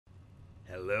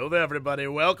Hello there, everybody.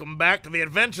 Welcome back to the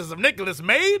adventures of Nicholas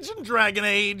Mage in Dragon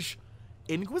Age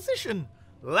Inquisition.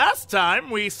 Last time,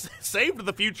 we saved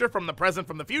the future from the present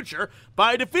from the future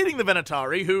by defeating the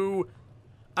Venatari, who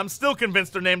I'm still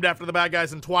convinced are named after the bad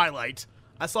guys in Twilight.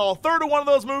 I saw a third of one of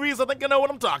those movies. I think I know what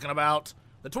I'm talking about.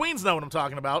 The tweens know what I'm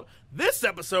talking about. This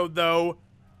episode, though,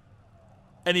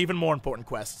 an even more important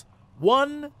quest.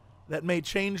 One that may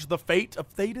change the fate of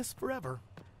Thetis forever.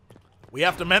 We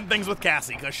have to mend things with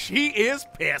Cassie, because she is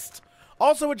pissed.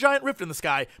 Also, a giant rift in the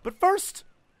sky. But first,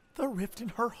 the rift in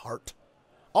her heart.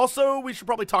 Also, we should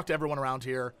probably talk to everyone around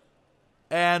here.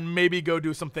 And maybe go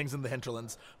do some things in the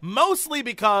hinterlands. Mostly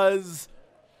because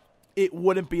it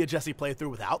wouldn't be a Jesse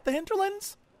playthrough without the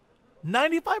hinterlands.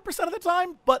 95% of the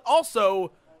time. But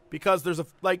also because there's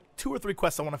like 2 or 3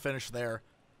 quests I want to finish there.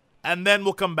 And then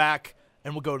we'll come back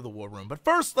and we'll go to the war room. But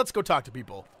first, let's go talk to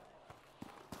people.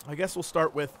 I guess we'll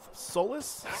start with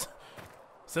Solus,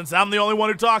 since I'm the only one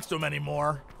who talks to him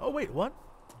anymore. Oh, wait, what?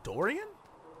 Dorian?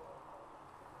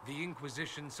 The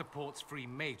Inquisition supports free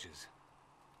mages.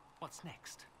 What's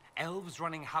next? Elves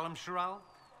running Halamsharal?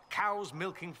 Cows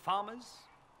milking farmers?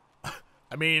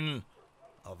 I mean,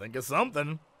 I'll think of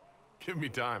something. Give me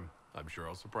time. I'm sure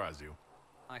I'll surprise you.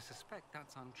 I suspect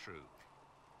that's untrue.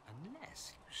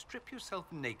 Unless you strip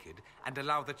yourself naked and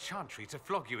allow the Chantry to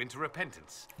flog you into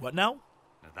repentance. What now?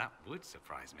 Now that would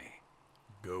surprise me.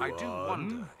 Go I do on.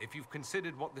 wonder if you've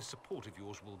considered what this support of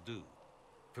yours will do.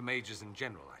 For mages in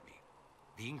general, I mean.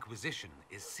 The Inquisition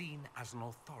is seen as an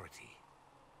authority.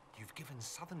 You've given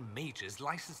southern mages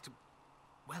license to,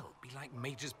 well, be like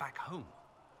mages back home.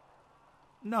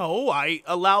 No, I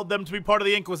allowed them to be part of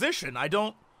the Inquisition. I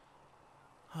don't...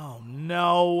 Oh,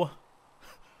 no.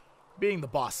 Being the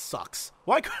boss sucks.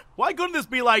 Why couldn't this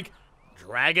be like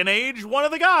Dragon Age, one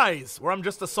of the guys, where I'm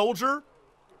just a soldier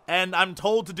and I'm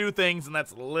told to do things and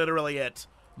that's literally it.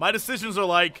 My decisions are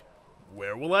like,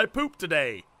 where will I poop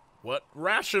today? What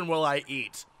ration will I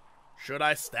eat? Should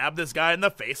I stab this guy in the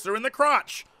face or in the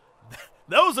crotch?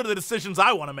 Those are the decisions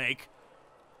I want to make.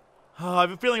 I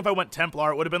have a feeling if I went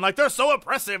Templar, it would have been like, they're so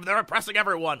oppressive, they're oppressing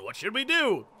everyone. What should we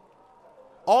do?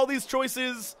 All these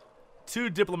choices, too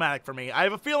diplomatic for me. I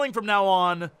have a feeling from now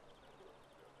on,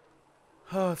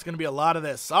 it's going to be a lot of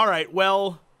this. All right,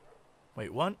 well,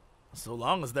 wait, what? So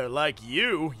long as they're like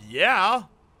you, yeah.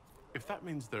 If that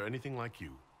means they're anything like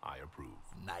you, I approve.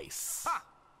 Nice. Ha!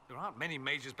 There aren't many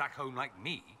mages back home like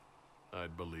me.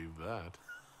 I'd believe that.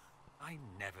 I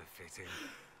never fit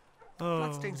in. Oh.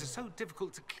 Bloodstains are so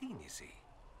difficult to clean, you see.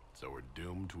 So we're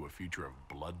doomed to a future of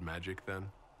blood magic, then?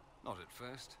 Not at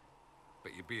first.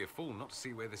 But you'd be a fool not to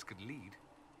see where this could lead.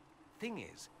 Thing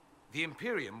is, the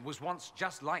Imperium was once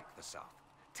just like the South.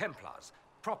 Templars,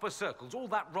 proper circles, all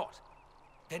that rot.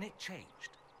 Then it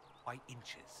changed. By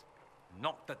inches.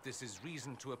 Not that this is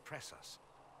reason to oppress us.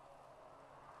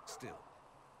 Still,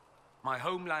 my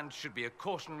homeland should be a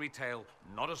cautionary tale,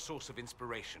 not a source of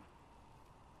inspiration.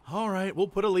 All right, we'll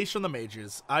put a leash on the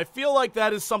mages. I feel like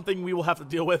that is something we will have to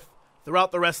deal with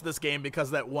throughout the rest of this game because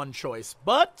of that one choice.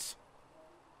 But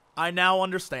I now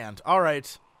understand. All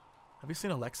right. Have you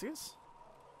seen Alexius?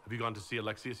 Have you gone to see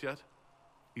Alexius yet?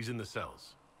 He's in the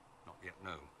cells. Not yet,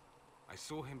 no. I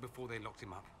saw him before they locked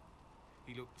him up.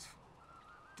 He looked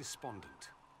despondent,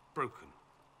 broken.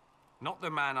 Not the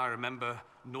man I remember,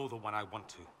 nor the one I want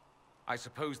to. I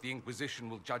suppose the Inquisition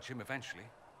will judge him eventually.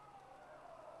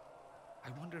 I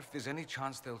wonder if there's any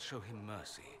chance they'll show him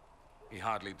mercy. He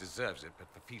hardly deserves it,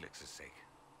 but for Felix's sake.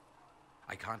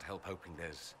 I can't help hoping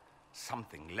there's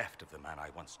something left of the man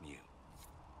I once knew.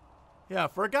 Yeah,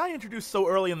 for a guy introduced so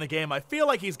early in the game, I feel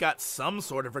like he's got some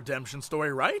sort of redemption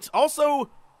story, right? Also,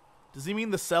 does he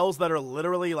mean the cells that are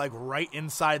literally, like, right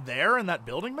inside there in that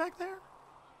building back there?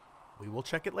 We will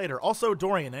check it later. Also,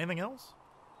 Dorian, anything else?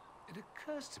 It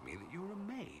occurs to me that you're a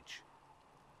mage.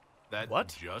 That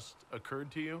What? just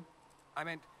occurred to you? I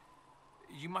meant,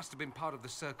 you must have been part of the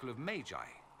Circle of Magi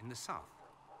in the South.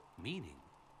 Meaning,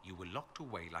 you were locked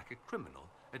away like a criminal,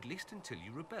 at least until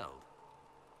you rebelled.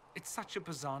 It's such a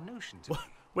bizarre notion to me.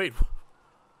 Wait,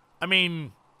 I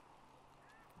mean,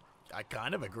 I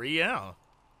kind of agree, yeah.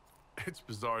 It's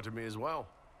bizarre to me as well.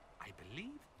 I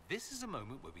believe this is a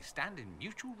moment where we stand in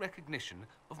mutual recognition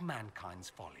of mankind's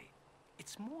folly.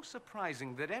 It's more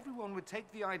surprising that everyone would take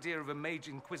the idea of a mage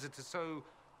inquisitor so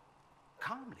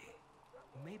calmly.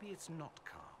 Maybe it's not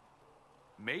calm.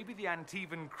 Maybe the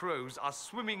Antivan crows are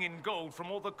swimming in gold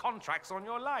from all the contracts on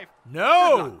your life.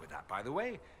 No! Good luck with that, by the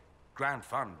way. Grand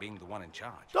fun being the one in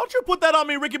charge. Don't you put that on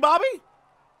me, Ricky Bobby!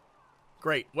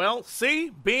 Great. Well, see?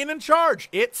 Being in charge,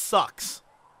 it sucks.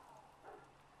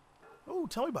 Oh,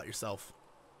 tell me about yourself.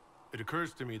 It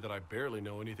occurs to me that I barely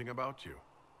know anything about you.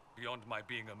 Beyond my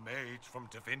being a mage from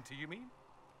Tevinter, you mean?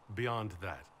 Beyond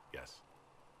that, yes.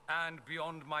 And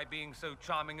beyond my being so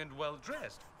charming and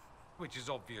well-dressed, which is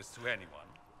obvious to anyone.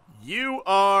 You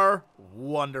are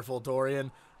wonderful,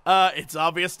 Dorian. It's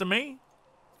obvious to me.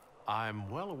 I'm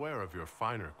well aware of your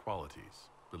finer qualities,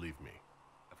 believe me.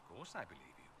 Of course I believe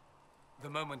you. The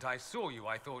moment I saw you,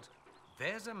 I thought,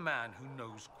 there's a man who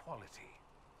knows quality.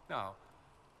 Now,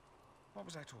 what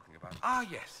was I talking about? Ah,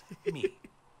 yes, me.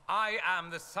 I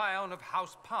am the scion of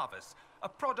House Parvis, a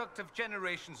product of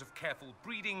generations of careful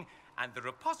breeding and the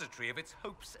repository of its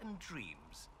hopes and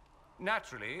dreams.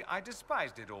 Naturally, I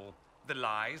despised it all. The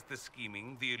lies, the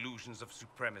scheming, the illusions of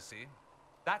supremacy.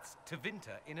 That's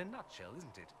Tevinter in a nutshell,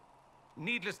 isn't it?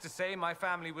 Needless to say, my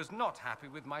family was not happy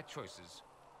with my choices.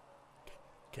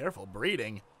 Careful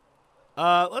breeding.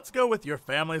 Let's go with your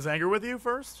family's anger with you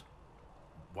first.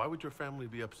 Why would your family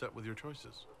be upset with your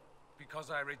choices?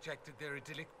 Because I rejected their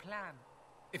idyllic plan.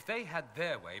 If they had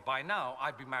their way, by now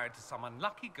I'd be married to some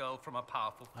unlucky girl from a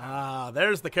powerful family. Ah,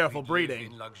 there's the careful We'd breeding.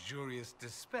 live in luxurious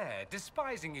despair,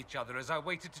 despising each other as I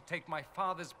waited to take my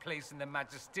father's place in the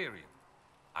magisterium.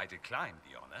 I declined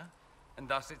the honor, and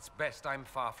thus it's best I'm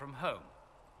far from home.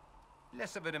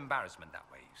 Less of an embarrassment that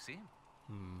way, you see.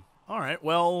 All right,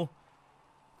 well...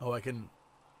 Oh,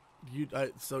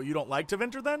 so you don't like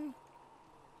Tevinter, then?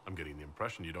 I'm getting the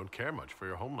impression you don't care much for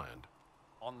your homeland.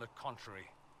 On the contrary,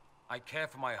 I care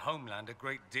for my homeland a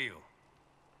great deal.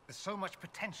 There's so much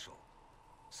potential.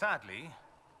 Sadly,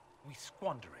 we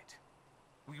squander it.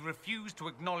 We refuse to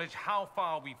acknowledge how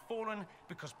far we've fallen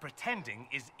because pretending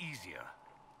is easier.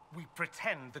 We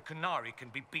pretend the Qunari can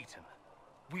be beaten.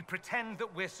 We pretend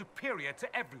that we're superior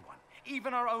to everyone,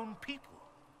 even our own people.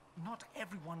 Not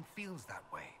everyone feels that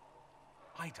way.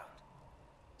 I don't.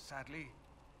 Sadly,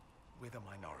 we're the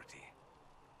minority.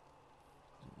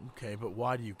 Okay, but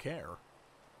why do you care?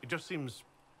 It just seems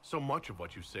so much of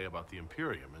what you say about the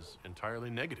Imperium is entirely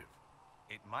negative.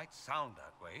 It might sound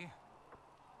that way.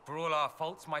 For all our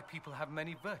faults, my people have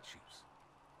many virtues.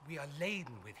 We are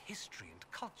laden with history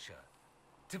and culture.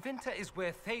 Tevinter is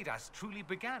where Thedas truly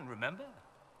began, remember?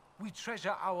 We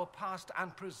treasure our past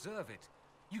and preserve it.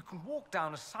 You can walk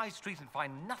down a side street and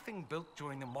find nothing built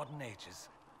during the modern ages.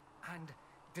 And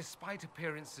despite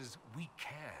appearances, we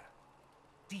care.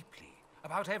 Deeply.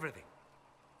 About everything.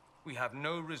 We have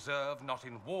no reserve, not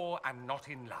in war and not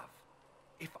in love.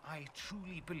 If I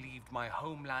truly believed my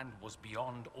homeland was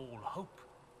beyond all hope,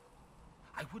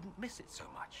 I wouldn't miss it so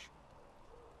much.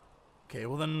 Okay,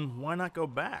 well then, why not go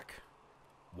back?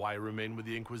 Why remain with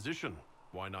the Inquisition?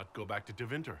 Why not go back to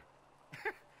Tevinter?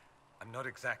 I'm not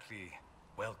exactly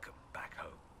welcome back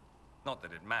home. Not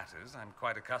that it matters, I'm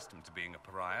quite accustomed to being a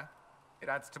pariah. It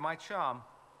adds to my charm.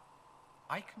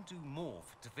 I can do more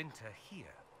for Tevinter here.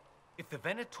 If the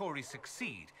Venatori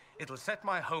succeed, it'll set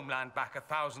my homeland back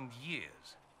 1,000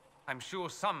 years. I'm sure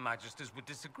some magisters would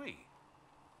disagree,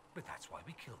 but that's why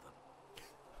we kill them.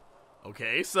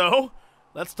 Okay, so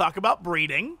let's talk about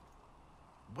breeding.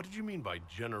 What did you mean by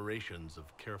generations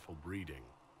of careful breeding?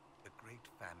 The great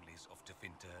families of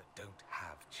Tevinter don't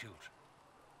have children.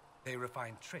 They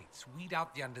refine traits, weed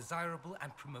out the undesirable,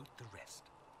 and promote the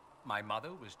rest. My mother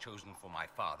was chosen for my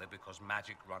father because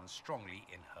magic runs strongly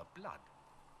in her blood.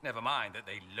 Never mind that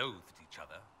they loathed each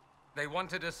other. They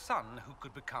wanted a son who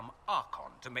could become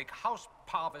Archon to make House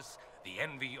Parvis the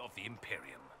envy of the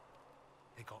Imperium.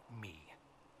 They got me.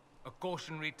 A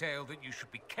cautionary tale that you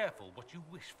should be careful what you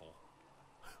wish for.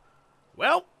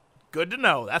 Well, good to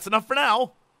know. That's enough for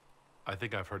now. I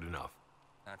think I've heard enough.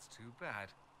 That's too bad.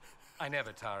 I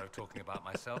never tire of talking about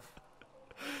myself.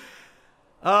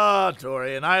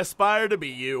 Dorian, I aspire to be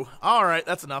you. All right,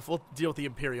 that's enough. We'll deal with the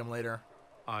Imperium later.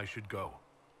 I should go.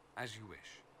 As you wish.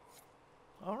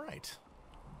 All right.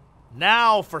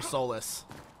 Now for Solus.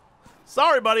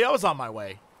 Sorry, buddy, I was on my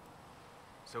way.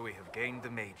 So we have gained the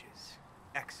mages.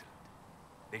 Excellent.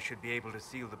 They should be able to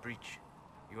seal the breach.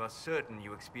 You are certain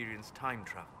you experienced time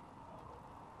travel.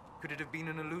 Could it have been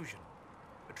an illusion?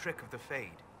 A trick of the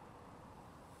Fade?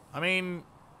 I mean,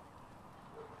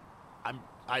 I'm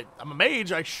a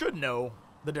mage. I should know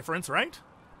the difference, right?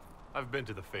 I've been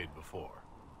to the Fade before.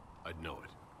 I'd know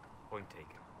it. Point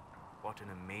taken. What an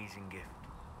amazing gift.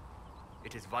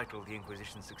 It is vital the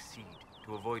Inquisition succeed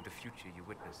to avoid the future you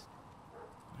witnessed.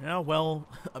 Yeah, well,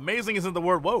 amazing isn't the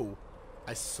word. Whoa,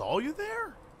 I saw you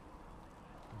there?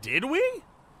 Did we?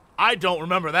 I don't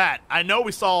remember that. I know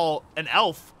we saw an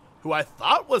elf who I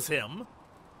thought was him,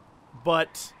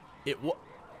 but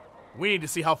we need to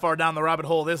see how far down the rabbit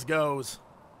hole this goes.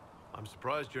 I'm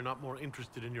surprised you're not more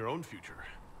interested in your own future.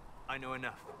 I know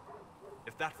enough.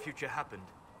 If that future happened,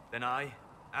 then I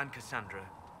and Cassandra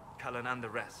Cullen and the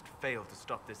rest failed to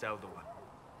stop this Elder One.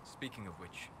 Speaking of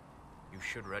which, you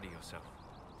should ready yourself.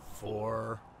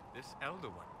 For... This Elder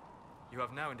One. You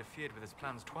have now interfered with his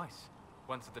plans twice.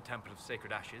 Once at the Temple of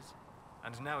Sacred Ashes,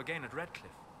 and now again at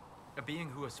Redcliffe. A being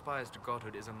who aspires to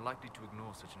godhood is unlikely to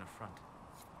ignore such an affront.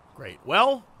 Great.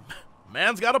 Well,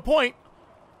 man's got a point.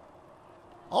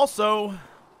 Also...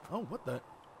 Oh, what the...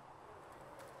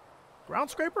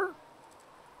 Ground scraper?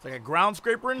 It's like a ground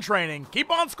scraper in training. Keep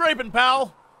on scraping,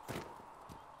 pal!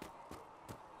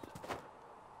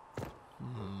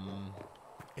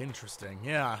 Interesting,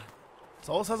 yeah.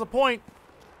 Solus has a point.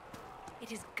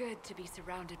 It is good to be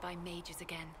surrounded by mages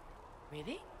again.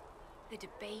 Really? The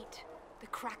debate, the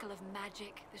crackle of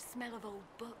magic, the smell of old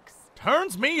books.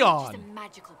 Turns me It's on. just a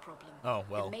magical problem. Oh,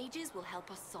 well. The mages will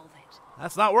help us solve it.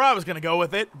 That's not where I was going to go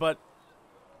with it, but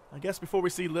I guess before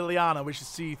we see Liliana, we should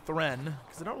see Thren,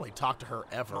 because I don't really talk to her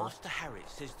ever. Master Harrit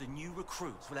says the new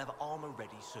recruits will have armor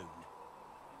ready soon.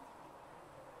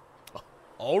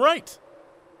 All right.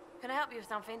 Can I help you with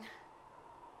something?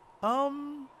 Let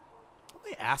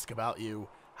me ask about you.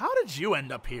 How did you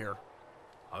end up here?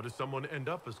 How does someone end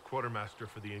up as quartermaster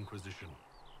for the Inquisition?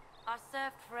 I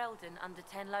served for Eldon under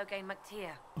Ten Loghain MacTier.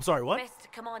 I'm sorry, what?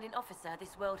 Best commanding officer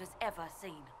this world has ever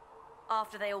seen.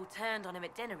 After they all turned on him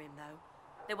at Denerim, though,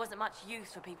 there wasn't much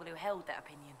use for people who held that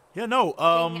opinion. Yeah, no,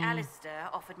 King Alistair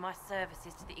offered my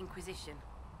services to the Inquisition.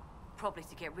 Probably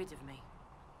to get rid of me.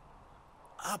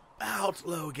 About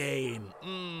Loghain.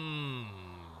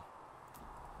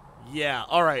 Yeah,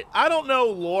 alright. I don't know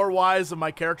lore-wise if my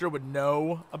character would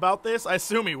know about this. I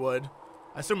assume he would.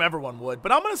 I assume everyone would.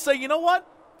 But I'm gonna say, you know what?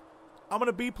 I'm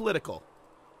gonna be political.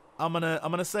 I'm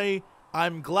gonna say,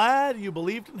 I'm glad you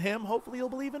believed in him. Hopefully you'll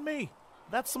believe in me.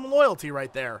 That's some loyalty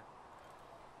right there.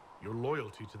 Your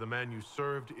loyalty to the man you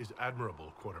served is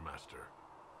admirable, Quartermaster.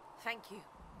 Thank you.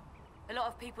 A lot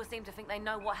of people seem to think they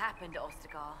know what happened at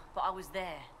Ostagar, but I was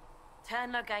there.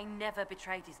 Ten Loghain never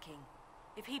betrayed his king.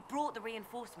 If he'd brought the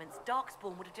reinforcements,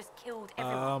 Darkspawn would have just killed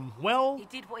everyone. Well... He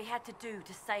did what he had to do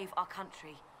to save our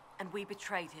country, and we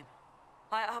betrayed him.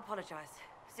 I apologize.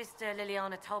 Sister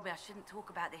Liliana told me I shouldn't talk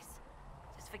about this.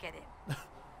 Just forget it.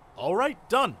 All right,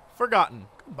 done. Forgotten.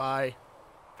 Goodbye.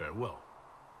 Farewell.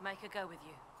 Make her go with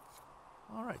you.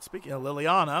 All right, speaking of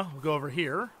Liliana, we'll go over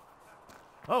here.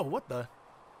 Oh, what the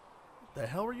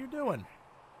hell were you doing?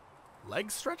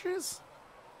 Leg stretches?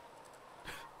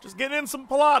 Just getting in some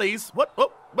Pilates. What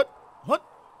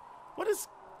is...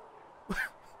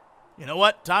 You know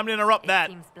what? Time to interrupt that.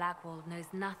 It seems Blackwall knows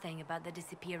nothing about the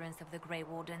disappearance of the Grey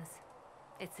Wardens.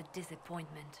 It's a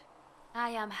disappointment. I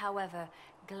am, however,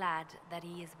 glad that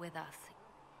he is with us,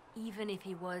 even if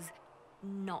he was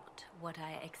not what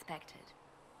I expected.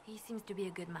 He seems to be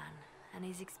a good man, and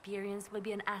his experience will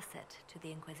be an asset to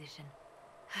the Inquisition.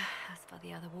 As for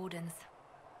the other Wardens,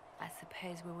 I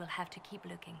suppose we will have to keep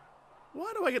looking.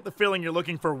 Why do I get the feeling you're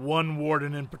looking for one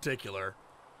warden in particular?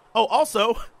 Oh,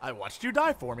 also, I watched you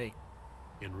die for me.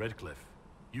 In Redcliffe,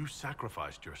 you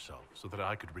sacrificed yourself so that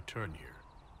I could return here.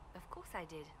 Of course I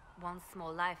did. One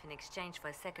small life in exchange for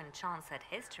a second chance at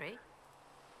history.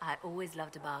 I always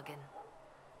loved a bargain.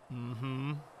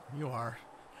 Mm-hmm. You are.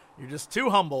 You're just too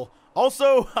humble.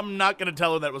 Also, I'm not going to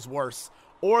tell her that it was worse.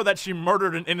 Or that she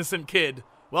murdered an innocent kid.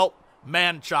 Well,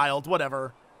 man-child,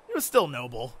 whatever. It was still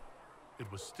noble.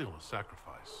 It was still a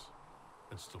sacrifice,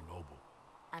 and still noble.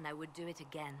 And I would do it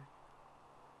again.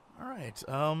 All right,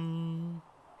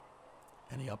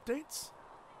 any updates?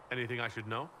 Anything I should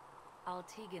know?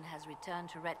 Altegan has returned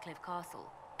to Redcliffe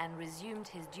Castle and resumed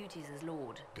his duties as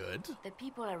Lord. Good. The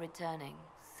people are returning,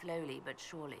 slowly but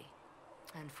surely.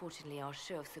 Unfortunately, our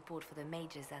show of support for the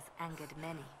mages has angered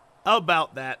many. How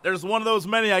about that? There's one of those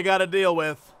many I gotta deal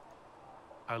with.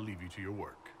 I'll leave you to your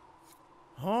work.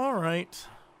 All right.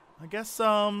 I guess,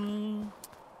 we'll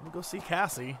go see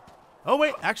Cassie. Oh,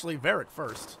 wait, actually, Varric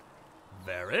first.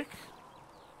 Varric?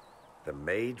 The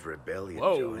Mage Rebellion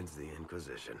joins the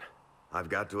Inquisition. I've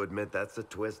got to admit that's a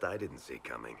twist I didn't see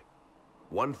coming.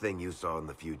 One thing you saw in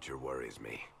the future worries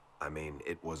me. I mean,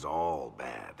 it was all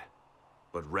bad.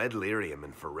 But Red Lyrium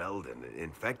and Ferelden,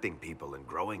 infecting people and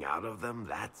growing out of them,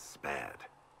 that's bad.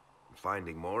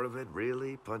 Finding more of it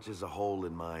really punches a hole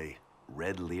in my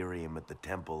Red Lyrium at the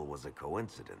temple was a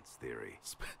coincidence theory.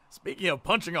 Speaking of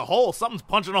punching a hole, something's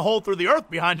punching a hole through the earth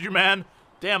behind you, man.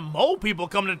 Damn mole people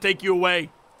coming to take you away.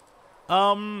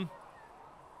 Can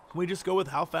we just go with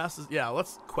how fast is... Yeah,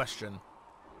 let's question.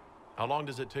 How long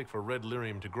does it take for Red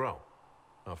Lyrium to grow?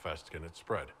 How fast can it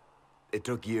spread? It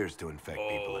took years to infect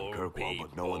people in Kirkwall,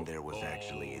 but no one there was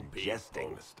actually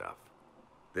ingesting the stuff.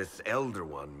 This Elder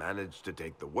One managed to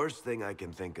take the worst thing I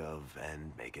can think of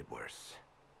and make it worse.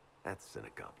 That's an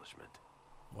accomplishment.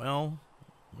 Well,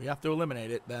 we have to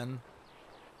eliminate it then.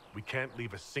 We can't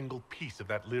leave a single piece of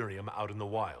that lyrium out in the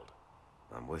wild.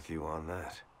 I'm with you on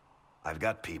that. I've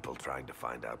got people trying to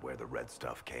find out where the red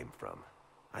stuff came from.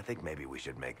 I think maybe we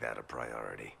should make that a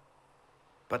priority.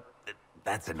 But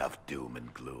that's enough doom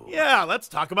and gloom. Yeah, let's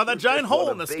talk about that giant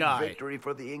hole in the Big sky. victory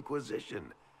for the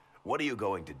Inquisition. What are you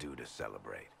going to do to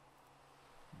celebrate?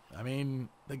 I mean,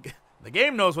 the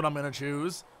game knows what I'm going to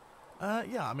choose.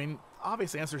 Yeah, I mean,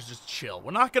 obvious answer is just chill.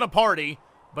 We're not going to party,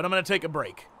 but I'm going to take a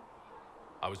break.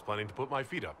 I was planning to put my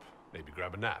feet up, maybe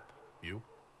grab a nap. You?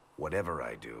 Whatever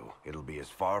I do, it'll be as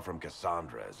far from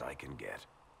Cassandra as I can get.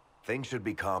 Things should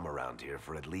be calm around here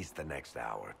for at least the next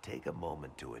hour. Take a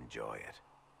moment to enjoy it.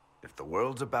 If the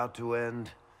world's about to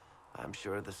end, I'm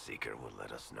sure the Seeker will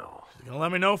let us know. She's going to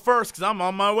let me know first, because I'm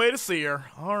on my way to see her.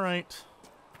 All right.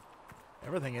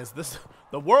 Everything is this.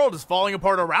 The world is falling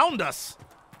apart around us.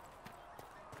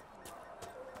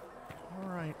 All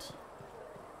right.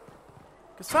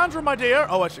 Cassandra, my dear.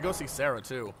 Oh, I should go see Sarah,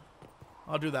 too.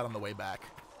 I'll do that on the way back.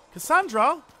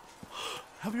 Cassandra?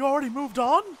 Have you already moved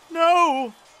on?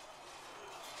 No!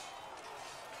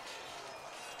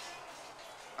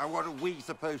 And what are we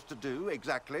supposed to do,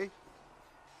 exactly?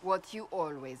 What you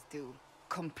always do.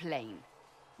 Complain.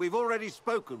 We've already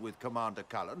spoken with Commander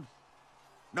Cullen.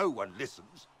 No one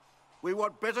listens. We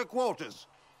want better quarters.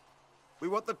 We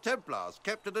want the Templars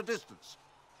kept at a distance.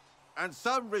 And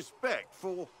some respect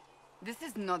for... This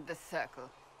is not the Circle.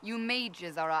 You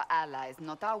mages are our allies,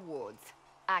 not our wards.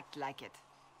 Act like it.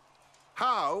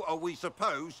 How are we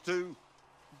supposed to...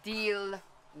 Deal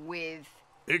with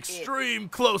Extreme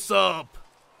close-up!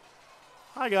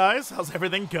 Hi, guys. How's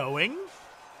everything going?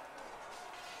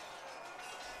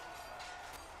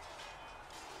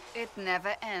 It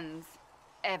never ends,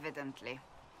 evidently.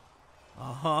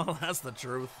 Uh-huh, that's the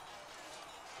truth.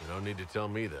 You don't need to tell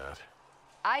me that.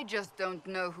 I just don't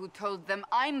know who told them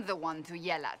I'm the one to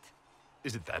yell at.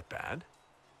 Is it that bad?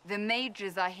 The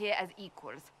mages are here as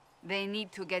equals. They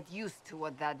need to get used to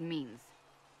what that means.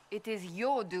 It is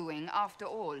your doing, after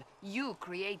all. You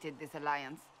created this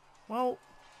alliance. Well,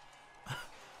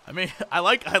 I mean, I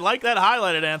like that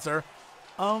highlighted answer.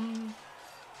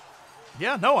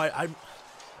 Yeah, no, I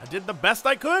did the best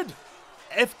I could.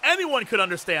 If anyone could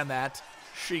understand that,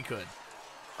 she could.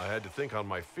 I had to think on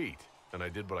my feet, and I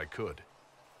did what I could.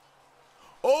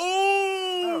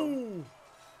 Oh!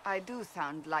 I do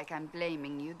sound like I'm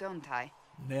blaming you, don't I?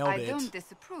 Nailed it. I don't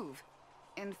disapprove.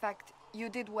 In fact, you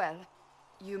did well.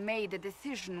 You made a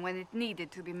decision when it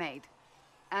needed to be made.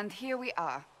 And here we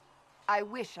are. I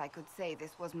wish I could say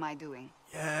this was my doing.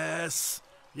 Yes!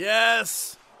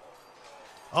 Yes!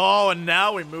 Oh, and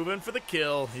now we move in for the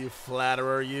kill, you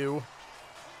flatterer, you.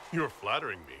 You're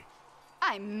flattering me.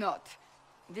 I'm not.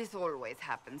 This always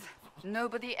happens.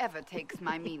 Nobody ever takes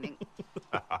my meaning.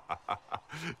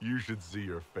 You should see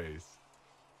your face.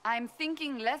 I'm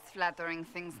thinking less flattering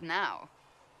things now.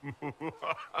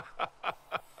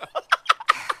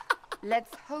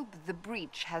 Let's hope the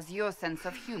breach has your sense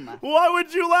of humor. Why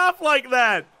would you laugh like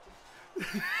that?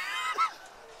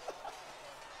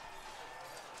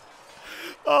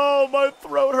 Oh, my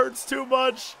throat hurts too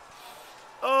much.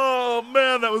 Oh,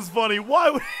 man, that was funny.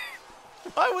 Why would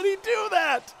he do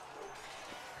that?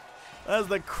 That's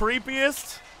the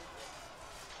creepiest.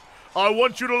 I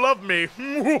want you to love me.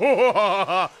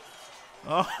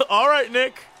 All right,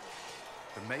 Nick.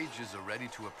 The mages are ready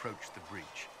to approach the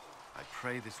breach. I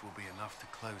pray this will be enough to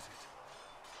close it.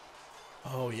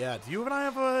 Oh yeah, do you and I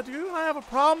have a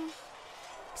problem?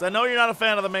 Because I know you're not a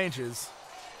fan of the mages.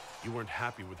 You weren't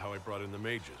happy with how I brought in the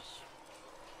mages.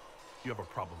 You have a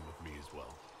problem with me as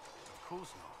well. Of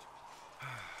course not.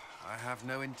 I have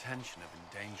no intention of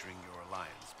endangering your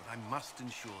alliance, but I must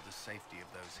ensure the safety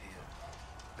of those here.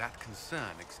 That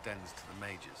concern extends to the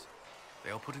mages.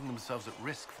 They are putting themselves at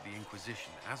risk for the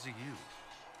Inquisition, as are you.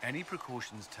 Any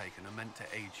precautions taken are meant to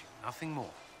aid you, nothing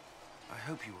more. I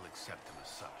hope you will accept them as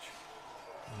such.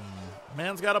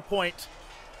 Man's got a point.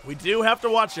 We do have to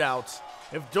watch out.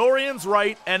 If Dorian's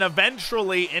right, and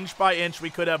eventually, inch by inch,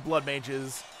 we could have blood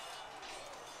mages.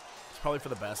 It's probably for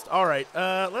the best. All right,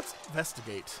 let's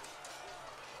investigate.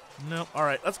 No, all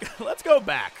right, let's go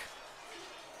back.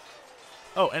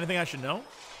 Oh, anything I should know?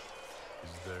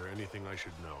 Is there anything I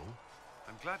should know?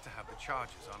 I'm glad to have the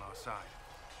charges on our side.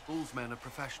 Bull's men are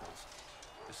professionals,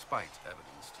 despite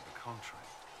evidence to the contrary.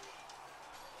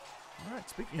 All right,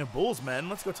 speaking of Bull's men,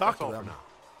 let's go talk to them. Now.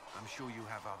 I'm sure you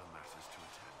have other matters to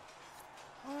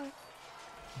attend. All right.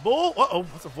 Bull, uh-oh,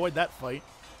 let's avoid that fight.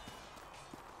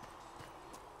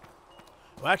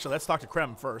 Well, actually, let's talk to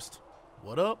Krem first.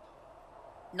 What up?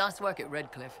 Nice work at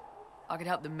Redcliffe. I could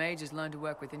help the mages learn to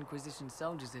work with Inquisition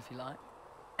soldiers if you like.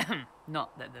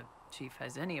 Not that the chief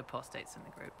has any apostates in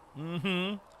the group.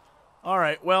 Mm-hmm. All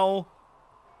right, well,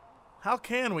 how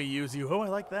can we use you? Oh, I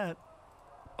like that.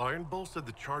 Iron Bull said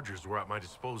the chargers were at my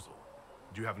disposal.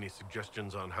 Do you have any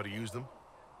suggestions on how to use them?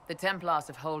 The Templars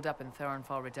have holed up in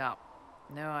Thorinfar Redoubt.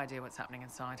 No idea what's happening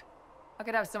inside. I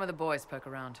could have some of the boys poke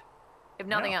around. If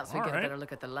nothing else, we get a better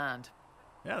look at the land.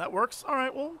 Yeah, that works. All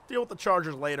right, we'll deal with the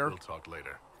chargers later. We'll talk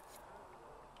later.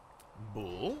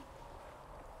 Bull?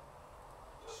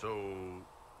 So,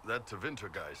 that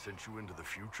Tevinter guy sent you into the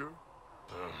future?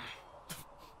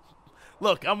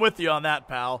 Look, I'm with you on that,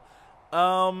 pal.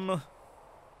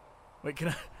 Wait, can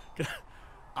I...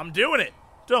 I'm doing it.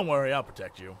 Don't worry, I'll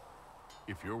protect you.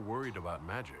 If you're worried about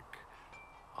magic,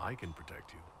 I can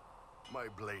protect you. My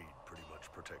blade pretty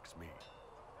much protects me.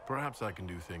 Perhaps I can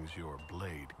do things your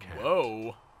blade can't.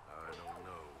 Whoa. I don't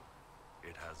know.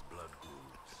 It has blood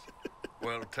grooves.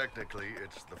 Well, technically,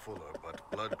 it's the Fuller, but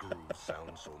blood grooves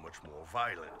sound so much more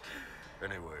violent.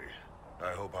 Anyway,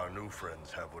 I hope our new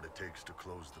friends have what it takes to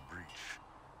close the breach.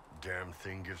 Damn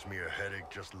thing gives me a headache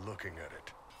just looking at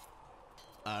it.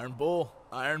 Iron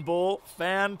Bull,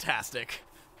 fantastic.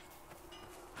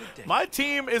 My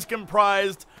team is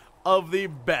comprised of the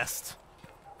best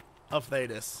of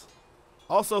Thetis.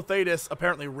 Also, Thetis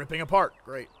apparently ripping apart.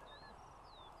 Great.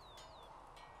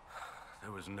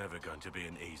 There was never going to be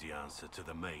an easy answer to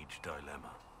the mage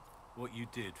dilemma. What you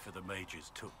did for the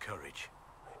mages took courage.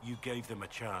 You gave them a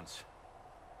chance.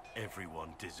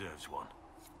 Everyone deserves one.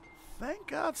 Thank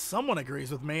God someone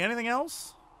agrees with me. Anything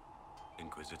else?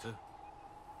 Inquisitor?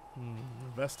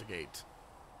 Investigate.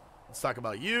 Let's talk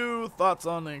about you. Thoughts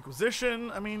on the Inquisition.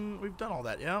 I mean, we've done all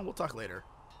that, yeah? We'll talk later.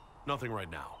 Nothing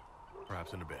right now.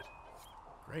 Perhaps in a bit.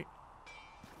 Great.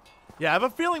 Yeah, I have a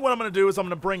feeling what I'm going to do is I'm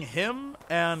going to bring him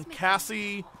and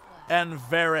Cassie and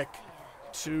Varric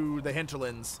to the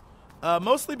hinterlands.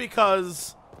 Mostly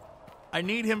because I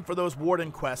need him for those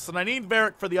warden quests, and I need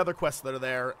Varric for the other quests that are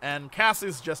there, and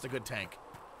Cassie's just a good tank.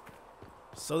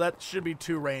 So that should be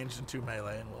 2 ranged and 2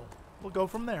 melee, and we'll go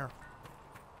from there.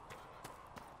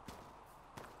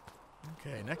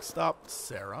 Okay, next stop,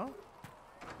 Sarah.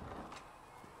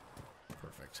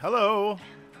 Perfect. Hello.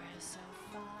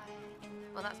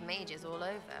 Well, that's mages all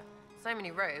over. So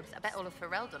many robes, I bet all of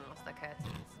Ferelden lost their curtains.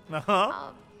 Uh-huh.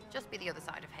 I'll just be the other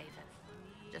side of Haven,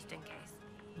 just in case.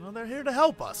 Well, they're here to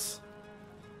help us.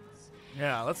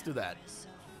 Yeah, let's do that.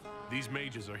 These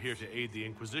mages are here to aid the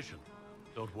Inquisition.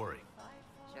 Don't worry.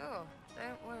 Sure,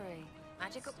 don't worry.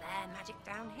 Magic up there, magic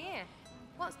down here.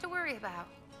 What's to worry about?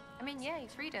 I mean, yay,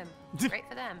 freedom. Great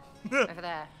for them. Over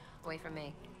there, away from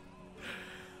me.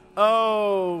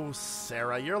 Oh,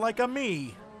 Sarah, you're like a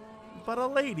me, but a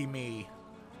lady me.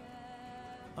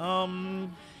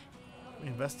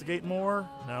 Investigate more?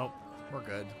 No, we're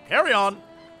good. Carry on.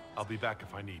 I'll be back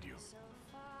if I need you.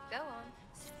 Go on.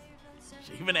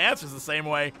 She even answers the same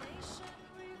way.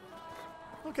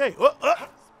 Okay.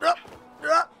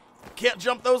 Can't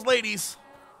jump those ladies.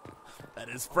 That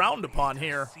is frowned upon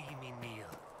here. See me kneel,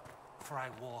 for I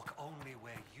walk only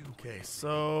where you. Okay,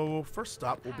 so first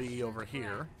stop will be over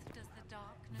here.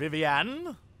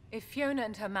 Vivienne? If Fiona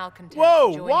and her malcontents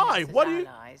Whoa, join why? us as What do you...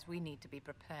 allies, we need to be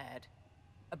prepared.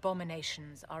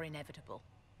 Abominations are inevitable.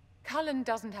 Cullen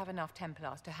doesn't have enough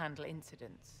Templars to handle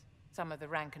incidents. Some of the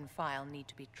rank and file need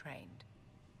to be trained.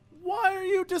 Why are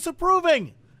you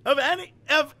disapproving of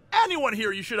anyone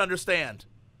here? You should understand.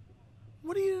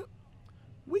 What do you...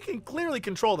 We can clearly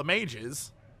control the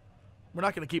mages. We're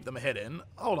not going to keep them hidden.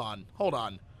 Hold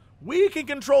on. We can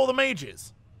control the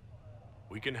mages.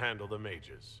 We can handle the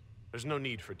mages. There's no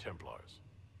need for Templars.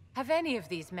 Have any of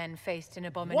these men faced an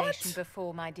abomination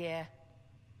before, my dear?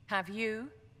 Have you?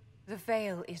 The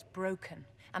veil is broken,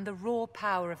 and the raw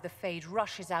power of the Fade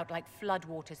rushes out like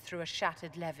floodwaters through a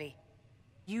shattered levee.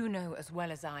 You know as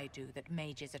well as I do that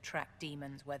mages attract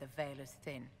demons where the veil is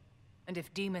thin. And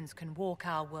if demons can walk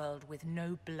our world with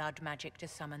no blood magic to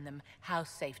summon them, how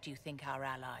safe do you think our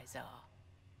allies are?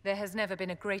 There has never been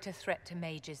a greater threat to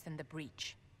mages than the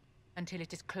breach. Until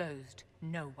it is closed,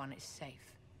 no one is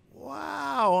safe.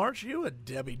 Wow, aren't you a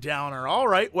Debbie Downer? All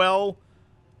right, well...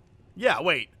 Yeah,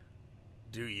 wait.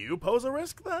 Do you pose a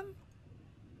risk, then?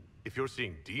 If you're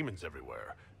seeing demons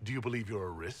everywhere, do you believe you're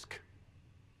a risk?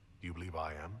 Do you believe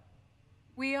I am?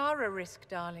 We are a risk,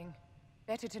 darling.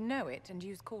 Better to know it and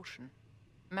use caution.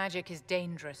 Magic is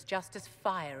dangerous, just as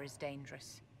fire is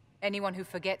dangerous. Anyone who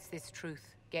forgets this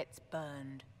truth gets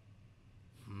burned.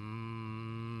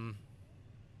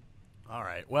 All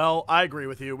right, well, I agree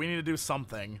with you. We need to do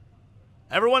something.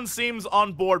 Everyone seems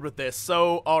on board with this,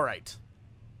 so all right.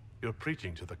 You're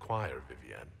preaching to the choir,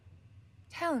 Vivienne.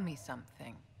 Tell me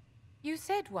something. You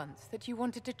said once that you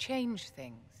wanted to change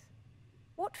things.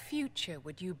 What future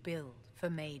would you build for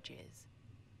mages?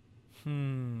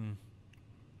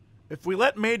 If we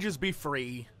let mages be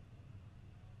free,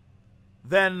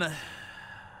 then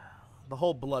the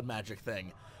whole blood magic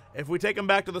thing. If we take them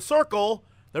back to the circle,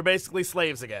 they're basically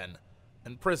slaves again.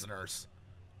 And prisoners.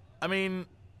 I mean,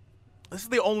 this is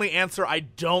the only answer. I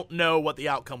don't know what the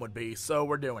outcome would be, so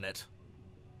we're doing it.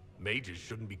 Mages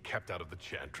shouldn't be kept out of the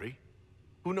chantry.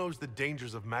 Who knows the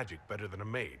dangers of magic better than a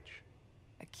mage?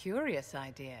 A curious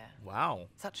idea. Wow.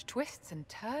 Such twists and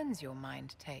turns your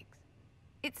mind takes.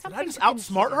 It's Did something I just to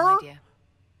outsmart consider, her? my dear.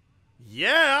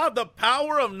 Yeah, the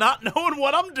power of not knowing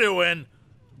what I'm doing.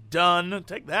 Done.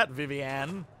 Take that,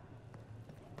 Vivienne.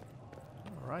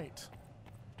 All right.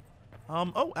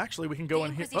 Oh, actually, we can go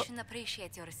in here. The Inquisition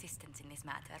appreciates your assistance in this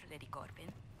matter, Lady Corbin.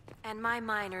 And my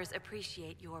miners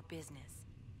appreciate your business.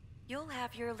 You'll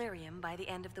have your lyrium by the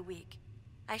end of the week.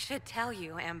 I should tell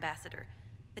you, Ambassador,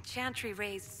 the Chantry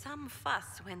raised some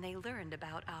fuss when they learned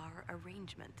about our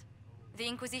arrangement. The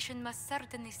Inquisition must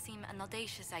certainly seem an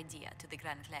audacious idea to the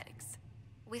Grand Clerics.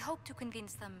 We hope to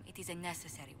convince them it is a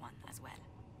necessary one as well.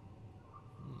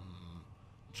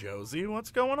 Josie,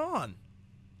 what's going on?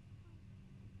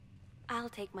 I'll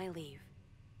take my leave.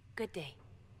 Good day.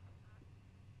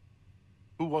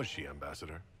 Who was she,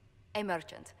 Ambassador? A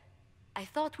merchant. I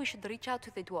thought we should reach out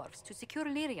to the dwarves to secure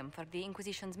lyrium for the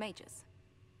Inquisition's mages.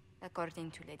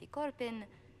 According to Lady Corbin,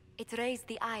 it raised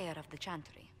the ire of the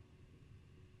Chantry.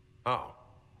 Oh.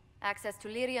 Access to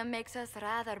lyrium makes us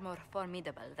rather more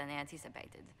formidable than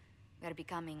anticipated. We're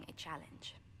becoming a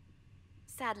challenge.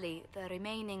 Sadly, the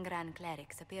remaining Grand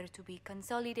Clerics appear to be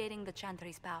consolidating the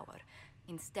Chantry's power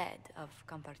instead of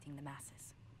comforting the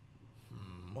masses.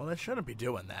 Well, they shouldn't be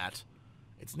doing that.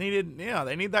 It's needed, yeah,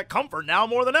 they need that comfort now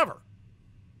more than ever.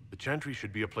 The Chantry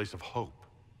should be a place of hope,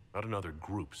 not another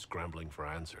group scrambling for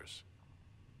answers.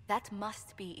 That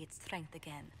must be its strength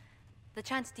again. The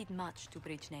Chants did much to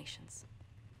bridge nations.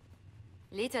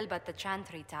 Little but the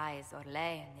Chantry ties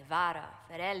Orlais, Nevarra,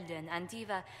 Ferelden,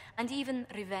 Antiva, and even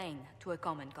Rivain to a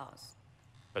common cause.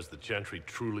 Has the Chantry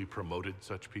truly promoted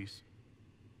such peace?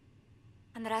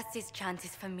 Andraste's chant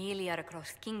is familiar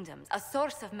across kingdoms, a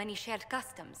source of many shared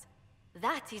customs.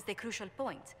 That is the crucial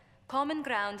point. Common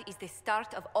ground is the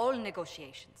start of all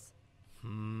negotiations.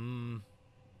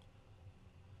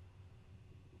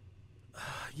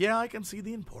 Yeah, I can see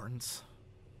the importance.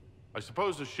 I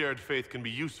suppose a shared faith can be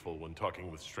useful when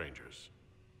talking with strangers.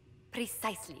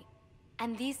 Precisely.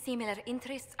 And these similar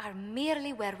interests are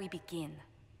merely where we begin.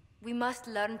 We must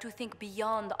learn to think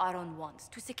beyond our own wants,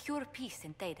 to secure peace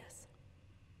in Thedas.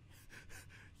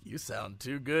 You sound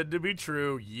too good to be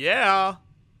true. Yeah.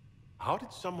 How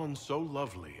did someone so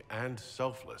lovely and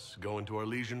selfless go into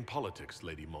Arlesian politics,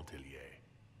 Lady Montelier?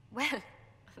 Well,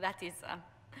 that is,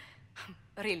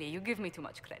 really, you give me too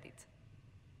much credit.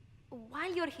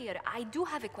 While you're here, I do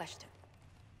have a question.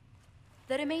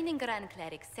 The remaining Grand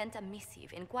Clerics sent a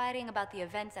missive inquiring about the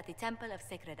events at the Temple of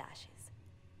Sacred Ashes.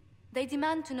 They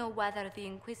demand to know whether the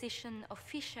Inquisition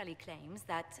officially claims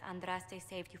that Andraste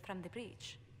saved you from the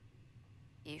breach.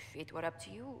 If it were up to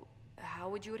you, how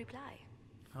would you reply?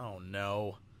 Oh,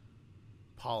 no.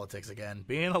 Politics again.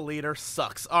 Being a leader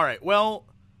sucks. All right, well,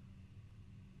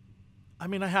 I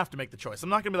mean, I have to make the choice. I'm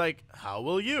not going to be like, how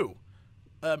will you?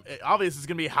 Obviously, it's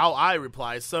going to be how I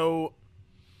reply, so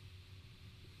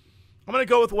I'm going to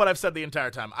go with what I've said the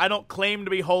entire time. I don't claim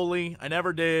to be holy. I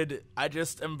never did. I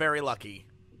just am very lucky.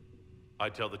 I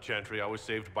tell the Chantry I was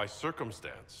saved by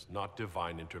circumstance, not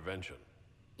divine intervention.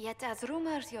 Yet as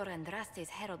rumors your Andraste's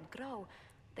herald grow,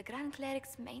 the Grand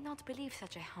Clerics may not believe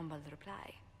such a humble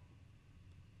reply.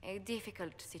 A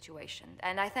difficult situation,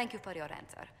 and I thank you for your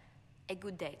answer. A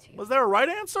good day to you. Was there a right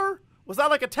answer? Was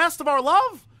that like a test of our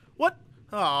love? What?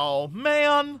 Oh,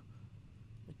 man.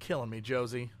 You're killing me,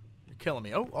 Josie. You're killing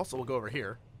me. Oh, also, we'll go over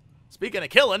here. Speaking of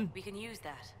killing. We can use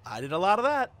that. I did a lot of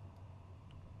that.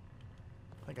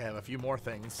 I think I have a few more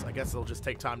things. I guess it'll just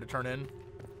take time to turn in.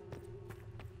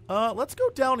 Let's go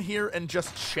down here and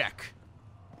just check.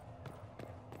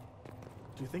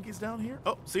 Do you think he's down here?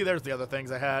 Oh, see, there's the other things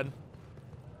I had.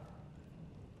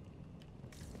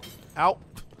 Ow.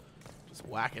 Just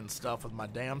whacking stuff with my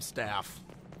damn staff.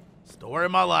 Story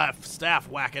of my life. Staff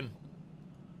whacking.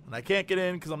 And I can't get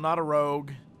in because I'm not a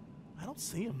rogue. I don't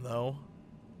see him, though.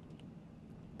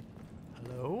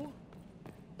 Hello?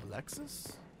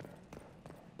 Alexis?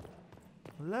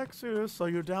 Alexis, are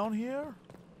you down here?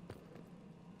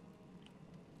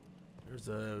 There's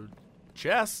a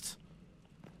chest.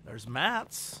 There's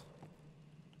mats.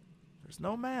 There's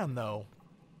no man, though.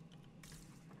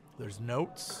 There's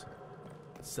notes.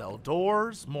 Cell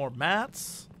doors. More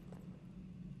mats.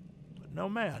 No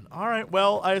man. Alright,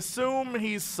 well, I assume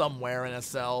he's somewhere in a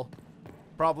cell.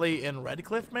 Probably in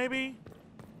Redcliffe, maybe?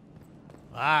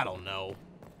 I don't know.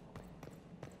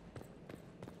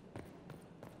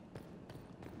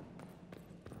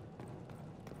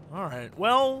 Alright,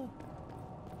 well,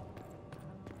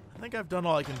 I think I've done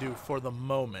all I can do for the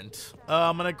moment.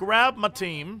 I'm gonna grab my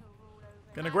team,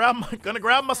 gonna grab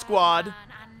my squad,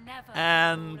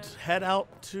 and head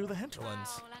out to the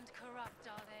hinterlands.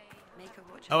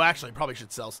 Oh, actually, probably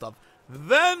should sell stuff.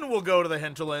 Then we'll go to the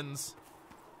hinterlands,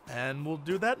 and we'll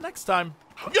do that next time.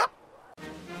 Yep.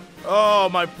 Oh,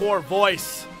 my poor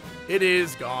voice. It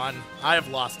is gone. I have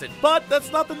lost it. But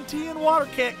that's nothing tea and water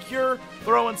can't cure.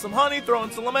 Throw in some honey, throw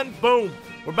in some lemon, boom.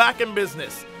 We're back in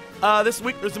business. This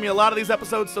week there's going to be a lot of these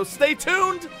episodes, so stay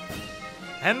tuned.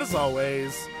 And as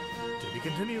always, to be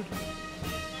continued.